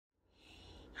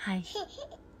Hi.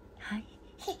 Hi.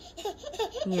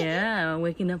 Yeah,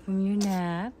 waking up from your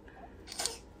nap.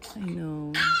 I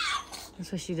know.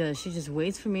 That's what she does. She just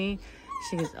waits for me.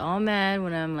 She gets all mad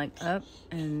when I'm like up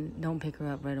and don't pick her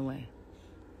up right away.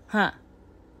 Huh?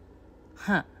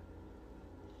 Huh?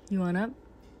 You want up?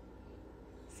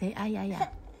 Say ah yeah yeah.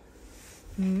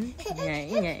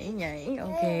 Yeah.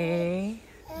 Okay.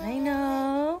 I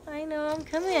know. I'm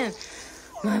coming.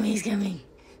 Mommy's coming.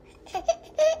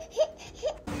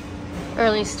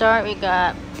 Early start. We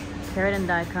got carrot and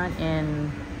daikon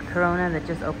in Corona that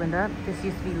just opened up. This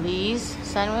used to be Lee's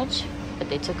sandwich, but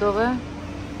they took over.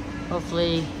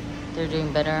 Hopefully, they're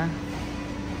doing better.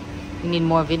 We need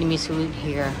more Vietnamese food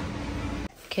here.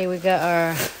 Okay, we got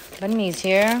our banh mi's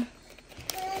here.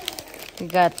 We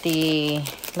got the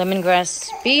lemongrass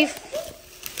beef.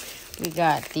 We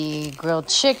got the grilled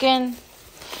chicken.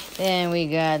 Then we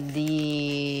got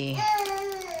the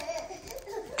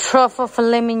truffle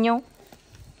filet mignon.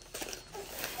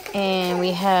 And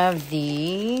we have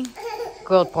the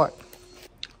grilled pork.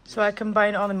 So I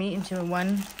combined all the meat into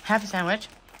one half a sandwich.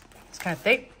 It's kind of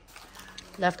thick.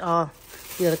 Left all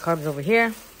the other carbs over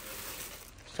here,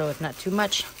 so it's not too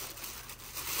much.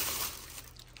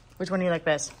 Which one do you like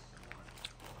best?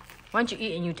 Why don't you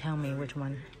eat and you tell me which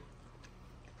one?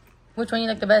 Which one you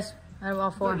like the best out of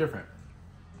all four? They're different.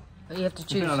 But you have to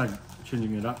choose. I like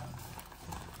changing it up.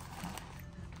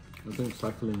 I think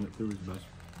cycling it through is best.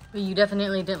 But you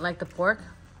definitely didn't like the pork?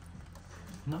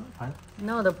 No, fine.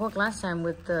 No, the pork last time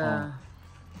with the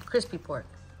crispy pork.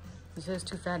 You said it's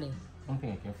too fatty. I don't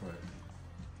think I care for it.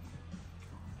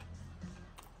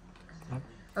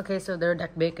 Okay, so their duck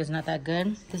bake is not that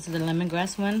good. This is the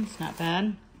lemongrass one. It's not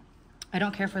bad. I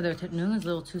don't care for their thịt nướng. It's a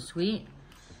little too sweet.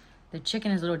 The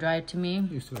chicken is a little dry to me.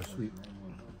 Used to are sweet.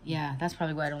 Yeah, that's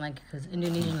probably why I don't like it, because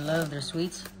Indonesians love their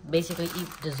sweets. Basically eat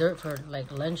dessert for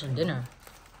like lunch and dinner.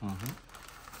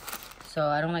 So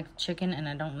I don't like the chicken, and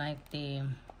I don't like the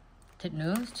thịt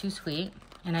nướng. It's too sweet.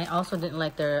 And I also didn't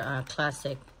like their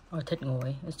classic or thịt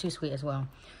nguội. It's too sweet as well.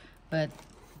 But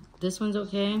this one's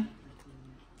okay.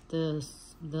 The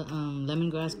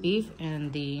lemongrass beef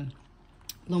and the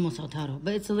lomo saltado.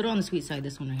 But it's a little on the sweet side,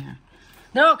 this one right here.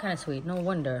 They're all kind of sweet, no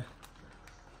wonder.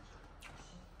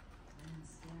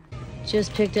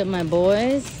 Just picked up my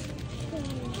boys.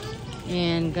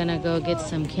 And gonna go get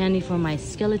some candy for my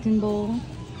skeleton bowl.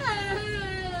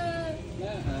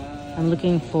 I'm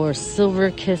looking for silver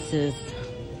kisses.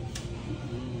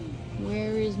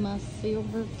 Where is my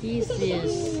silver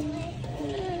kisses?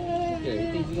 Yeah,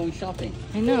 you think you're going shopping?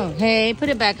 I know. Hey, put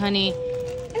it back, honey.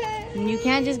 You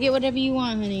can't just get whatever you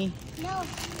want, honey. No,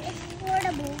 it's for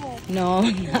the bowl. No,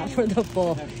 not for the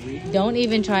bowl. Don't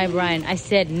even try, Brian. I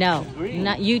said no.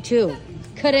 Not you too.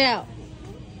 Cut it out.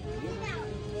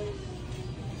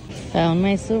 Found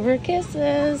my silver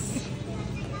kisses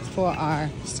for our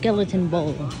skeleton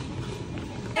bowl.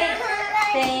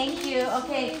 Thank you.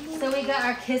 Okay, so we got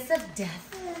our kiss of death.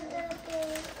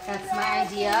 That's my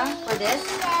idea for this.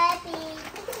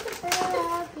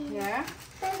 Here.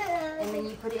 And then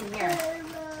you put it in here.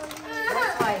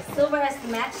 That's why silver has to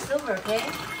match silver, okay?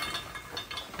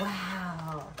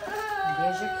 Wow. And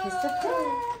there's your kiss of death.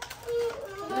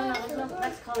 No,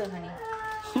 let's color, honey.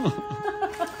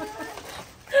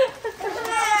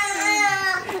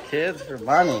 Kids for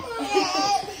money.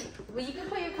 Well, you can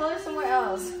put your color somewhere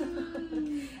else.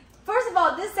 First of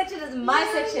all, this section is my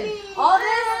section. All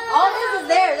this is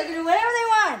theirs. They can do whatever they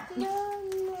want.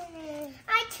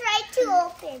 I tried to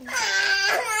open.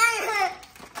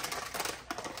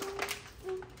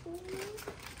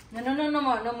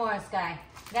 No more, Sky.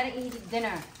 You gotta eat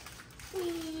dinner.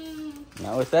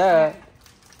 Not with that.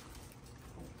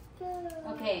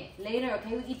 Okay, later,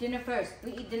 okay? We eat dinner first.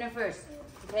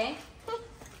 Okay?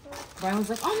 Brian was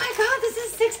like, oh my god, this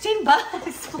is 16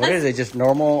 bucks. What is it? Just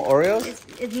normal Oreos?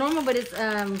 It's normal, but it's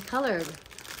colored.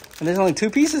 And there's only 2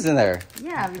 pieces in there.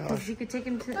 Yeah, because you could take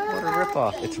them to... What a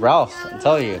ripoff. It's Ralph's, I'm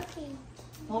telling you.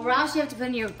 Well, Ralph, you have to put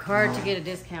in your card to get a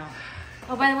discount.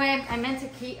 Oh, by the way, I meant to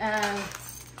keep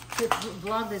to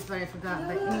vlog this, but I forgot.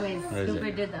 But anyways,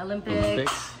 Cooper did the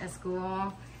Olympics at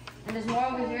school. And there's more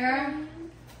over here.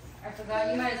 I forgot.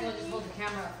 You might as well just hold the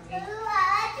camera up for me.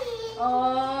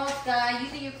 Oh, Sky, you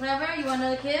think you're clever? You want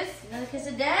another kiss? Another kiss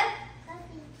of dad?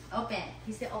 Open.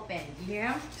 He said open. You hear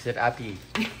him? He said appy.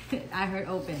 I heard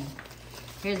open.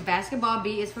 Here's basketball.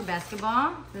 B is for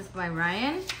basketball. This is by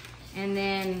Ryan. And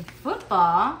then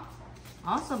football,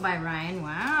 also by Ryan.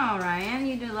 Wow, Ryan,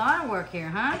 you did a lot of work here,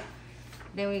 huh?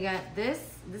 Then we got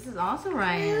this. This is also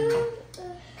Ryan.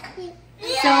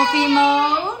 Selfie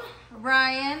mode.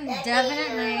 Ryan,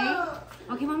 definitely.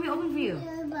 Okay, mommy, open for you.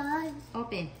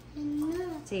 Open.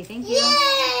 Say thank you.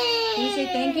 Yay! Can you say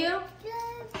thank you?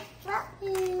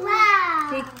 Wow.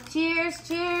 Say cheers,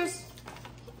 cheers.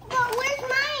 But where's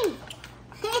mine?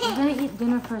 We're gonna eat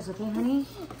dinner first, okay, honey?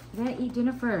 We're gonna eat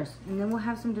dinner first, and then we'll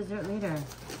have some dessert later.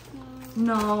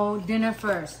 No, dinner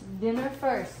first. Dinner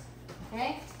first,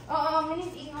 okay? Oh,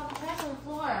 Minnie's eating all the trash on the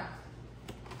floor.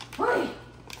 Hurry!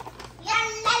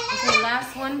 Okay,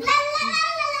 last one.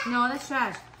 No, that's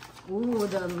trash. Ooh,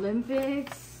 the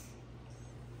Olympics.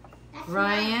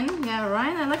 Ryan, yeah,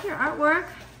 Ryan, I like your artwork.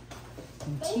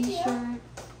 And T-shirt.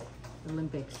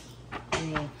 Olympics.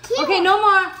 Yeah. Okay, no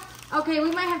more. Okay,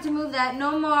 we might have to move that.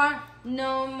 No more.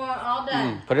 No more. All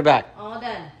done. Put it back. All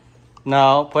done.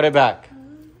 No, put it back.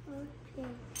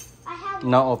 I have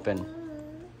No open.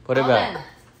 Put it All back. done.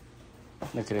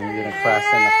 Look at him, you're gonna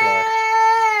crash on the floor.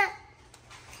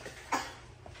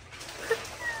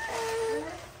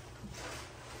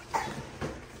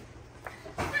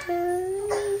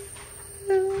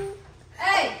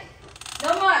 Hey!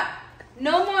 No more.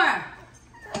 No more.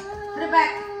 Put it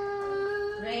back.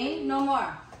 Rain, no more.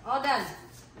 All done.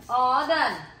 All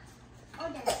done.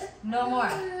 No more.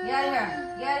 Get out of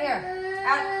here. Get out of here.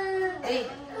 Out. Wait.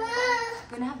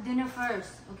 We're gonna have dinner first,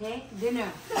 okay? Dinner.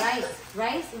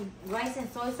 Rice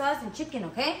and soy sauce and chicken,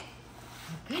 okay?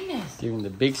 My goodness. Give him the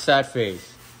big sad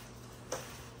face.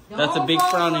 That's a big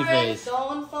Don't fall frowny for it. face.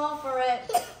 Don't fall for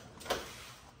it.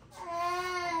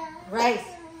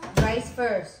 Rice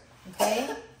first, okay?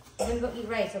 We're gonna go eat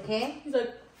rice, okay? He's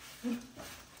like,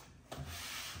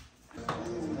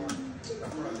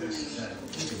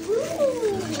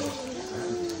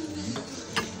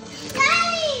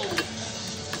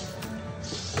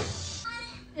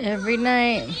 every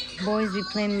night, boys be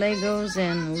playing Legos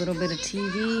and a little bit of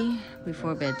TV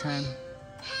before bedtime.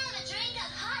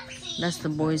 That's the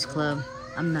boys club.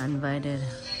 I'm not invited.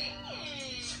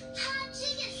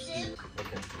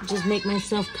 Just make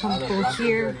myself comfortable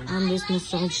here on this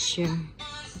massage chair.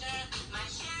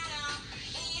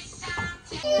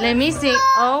 Let me see.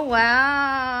 Oh,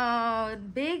 wow.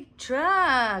 Big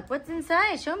truck. What's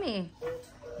inside? Show me.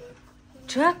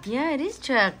 Truck. Yeah, it is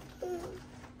truck.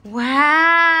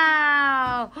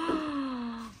 Wow.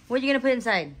 What are you going to put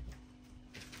inside?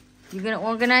 You're going to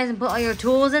organize and put all your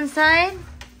tools inside?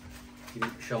 You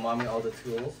show mommy all the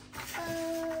tools.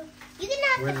 You can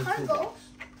have Where's the the cargo. toolbox?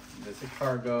 There's a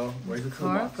cargo. Where's the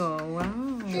toolbox? Cargo. Wow.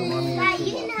 Show mommy your Yeah, you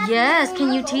can toolbox. have Yes, the can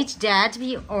you cargo. teach Dad to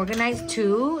be organized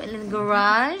too in the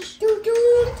garage? Look.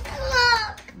 Oh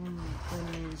my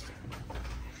goodness.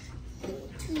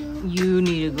 You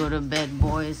need to go to bed,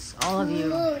 boys. All of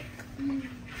you.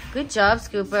 Good job,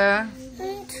 Scooper.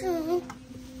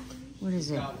 What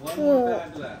is it? One more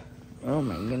bag left. Oh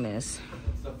my goodness.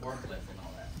 It's the forklift and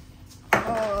all that.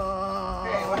 Oh.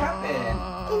 Hey, what happened?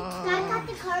 I got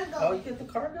the cargo. Oh, you get the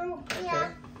cargo? Okay. Yeah.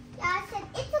 I said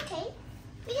it's okay.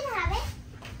 We can have it.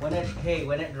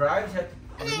 When it drives, you have to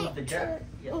remove the jack.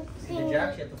 See the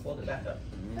jack, you have to fold it back up.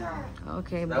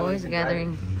 Okay, That way boys you can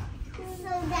gathering. So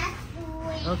that's the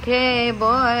way. Okay,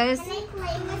 boys. Can I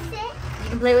play with it? You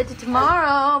can play with it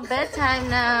tomorrow. Bedtime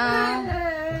now.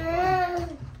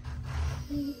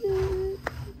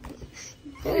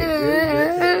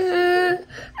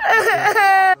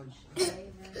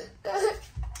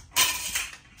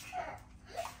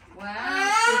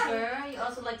 Wow, Scooper. You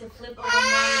also like to flip over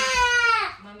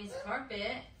mommy's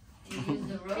carpet and use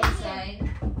the roadside.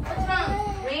 What's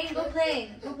wrong? Rain, go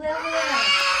play. Go play over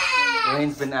there.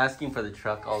 Rain's been asking for the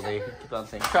truck all day. He keeps on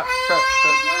saying, truck, truck,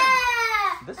 truck.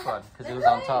 This one, because it was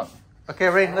on top. Okay,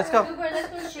 Rain, let's go. Scooper, let's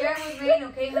go share with Rain,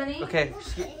 okay, honey? Okay,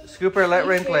 Scooper, let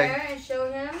Rain play. Share and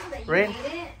show him that you Rain. made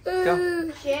it.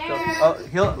 Go. Share. Go.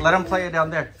 Oh, let him play it down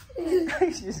there. He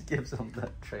just gives him the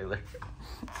trailer.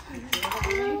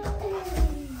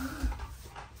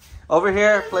 Over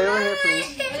here, play over here,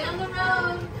 please. Play on the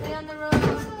road. Play on the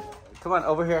road. Come on,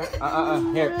 over here.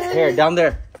 Here, down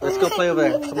there. Let's go play over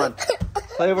there. Come on.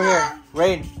 Play over here.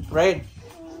 Rain, play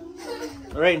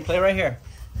right here.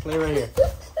 Play right here.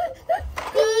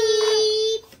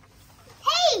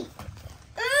 Hey!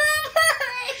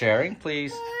 Sharing,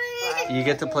 please. You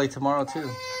get to play tomorrow, too.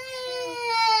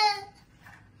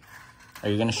 Are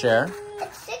you going to share?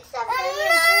 It's 6 of them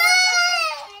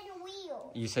and 10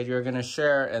 wheels. You said you were going to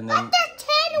share, and then But they're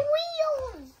 10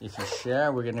 wheels. if you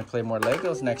share, we're going to play more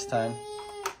Legos next time.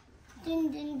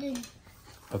 Dun, dun, dun.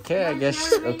 Okay, I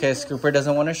guess. Okay, Scooper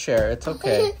doesn't want to share. It's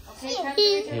okay. Okay, time to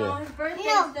return Here. all his birthday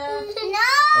No. stuff.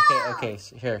 No. Okay.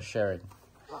 Here, share it.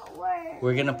 Where?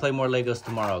 We're going to play more Legos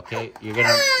tomorrow, okay? You're going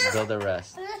to build the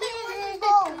rest.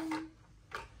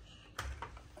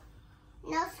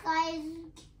 Now Sky is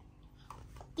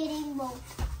getting both.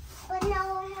 But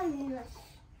now I have this.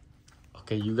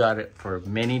 Okay, you got it for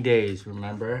many days,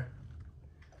 remember?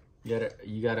 You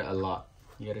got it a lot.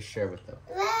 You gotta share with them.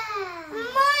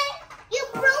 You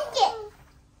broke it.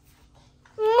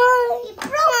 You broke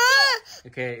it.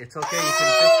 Okay, it's okay, you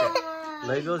can fix it.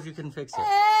 Legos, you can fix it.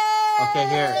 Okay,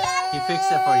 here. He fixed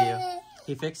it for you.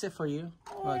 He fixed it for you.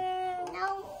 Look.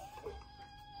 No.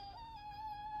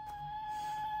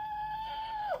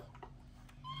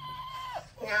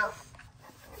 No.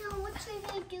 No, what should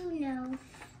I do now?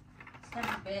 It's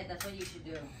time to bed. That's what you should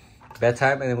do.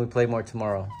 Bedtime, and then we play more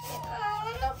tomorrow. I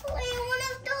want to play one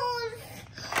of those.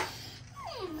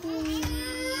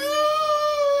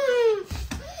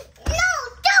 No,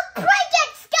 don't break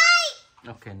it, Sky!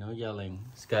 Okay, no yelling.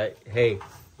 Sky, hey,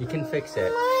 you can fix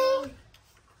it.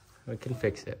 We can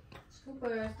fix it.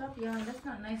 Scooper, stop yelling. That's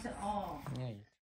not nice at all. Yeah.